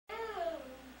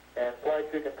And flight,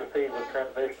 you can proceed with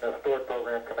transmission of stored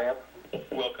program commands.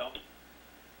 Welcome.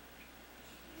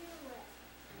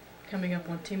 Coming up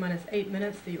on T-minus 8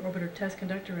 minutes, the orbiter test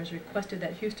conductor has requested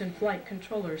that Houston flight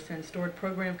controllers send stored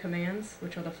program commands,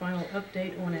 which are the final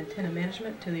update on antenna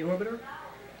management, to the orbiter.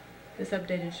 This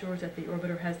update ensures that the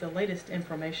orbiter has the latest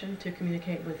information to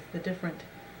communicate with the different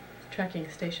tracking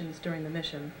stations during the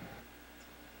mission.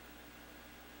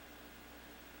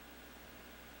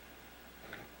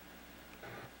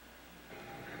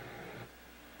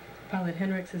 Pilot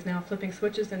Hendricks is now flipping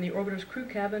switches in the orbiter's crew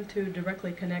cabin to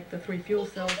directly connect the 3 fuel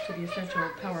cells to the essential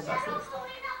power buses.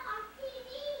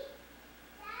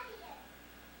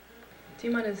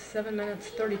 T-minus 7 minutes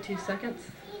 32 seconds.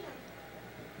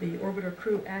 The orbiter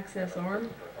crew access arm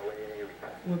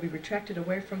will be retracted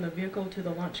away from the vehicle to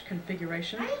the launch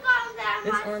configuration.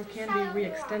 This arm can be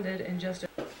re-extended in just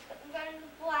At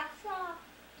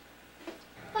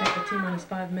the T-minus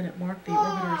 5 minute mark, the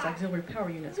orbiter's auxiliary power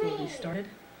units will be started.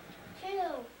 2,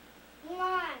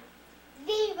 1,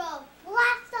 0,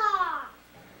 blast off!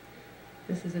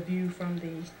 This is a view from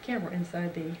the camera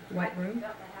inside the White Room.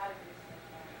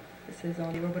 This is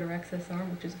on the orbiter access arm,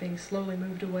 which is being slowly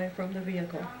moved away from the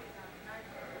vehicle.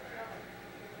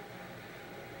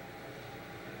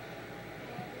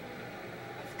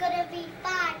 It's gonna be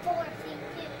 5, 4,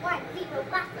 3, 2, 1, 0,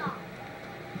 blast off!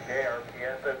 Okay,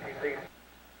 RPS, OTC.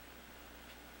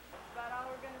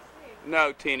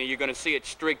 No, Tina, you're going to see it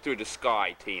streak through the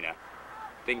sky, Tina.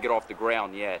 Didn't get off the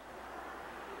ground yet.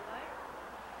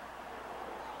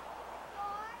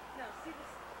 No, see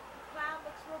this cloud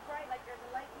looks real bright, like there's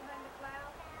a light behind the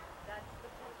cloud? That's the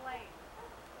plane.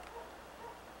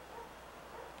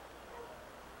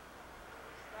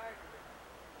 Started.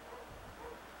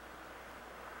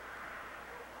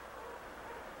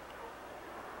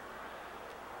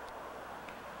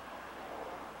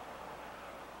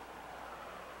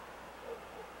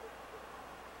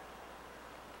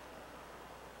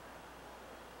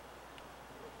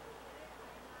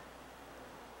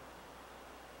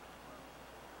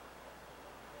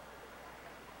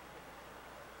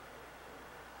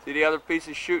 See the other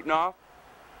pieces shooting off?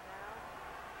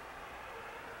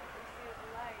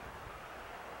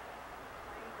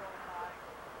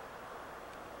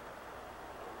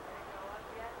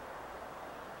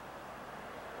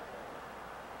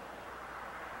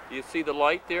 Do you see the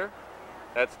light there?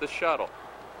 That's the shuttle.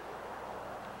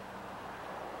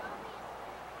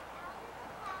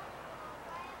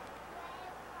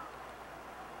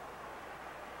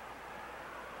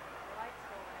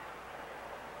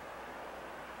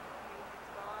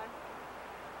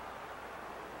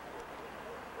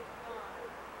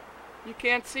 You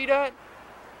can't see that?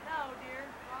 No, dear.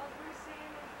 All we're seeing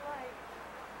is light.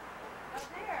 Oh,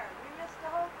 there. We missed the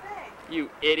whole thing. You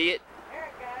idiot. There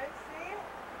it goes. See it?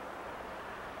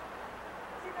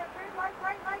 See that big light,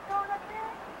 bright light going up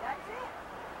there? That's it.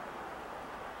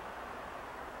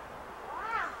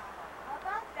 Wow. How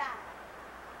about that?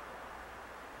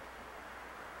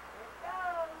 There it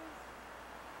goes.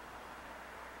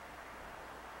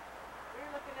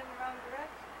 We're looking in the wrong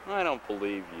direction. I don't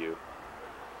believe you.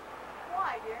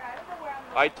 Why, dear? I don't know where I'm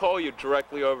looking. I told you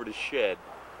directly over the shed.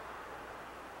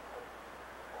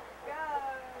 Go.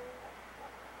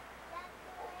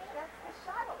 That's the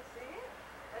shuttle, see it?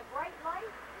 That bright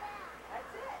light?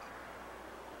 That's it.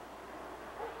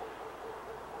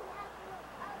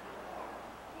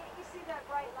 Can't you see that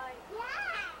bright light?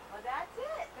 Yeah! Well, that's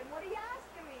it. Then what are you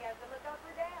asking me? I have to look up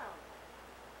or down?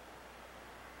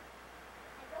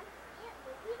 I don't see it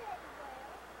moving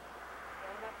anywhere.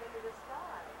 Going up into the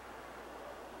sky.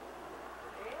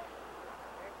 See it?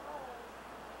 There it goes.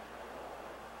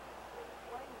 Flames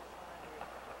flying.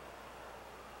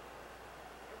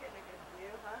 You're getting a good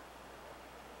view, huh?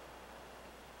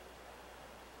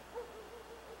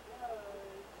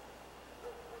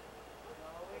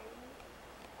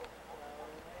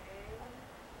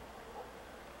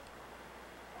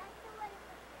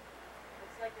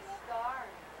 Looks like a star. Looks like a North Star.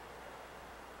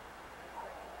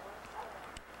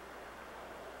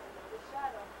 The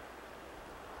shuttle.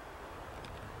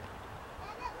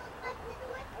 And it looks like the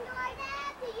North Star now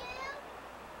to you.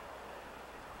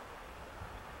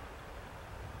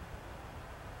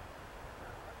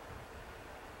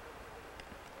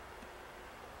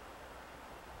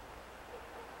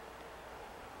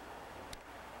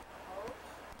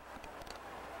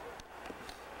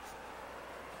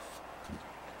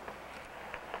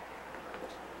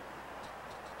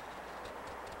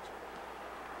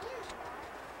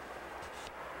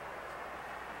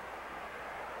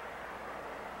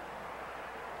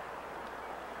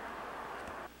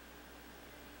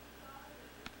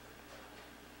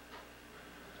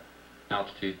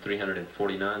 Altitude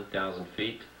 349,000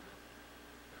 feet.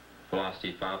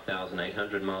 Velocity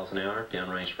 5,800 miles an hour.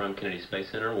 Downrange from Kennedy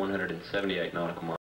Space Center 178 nautical miles.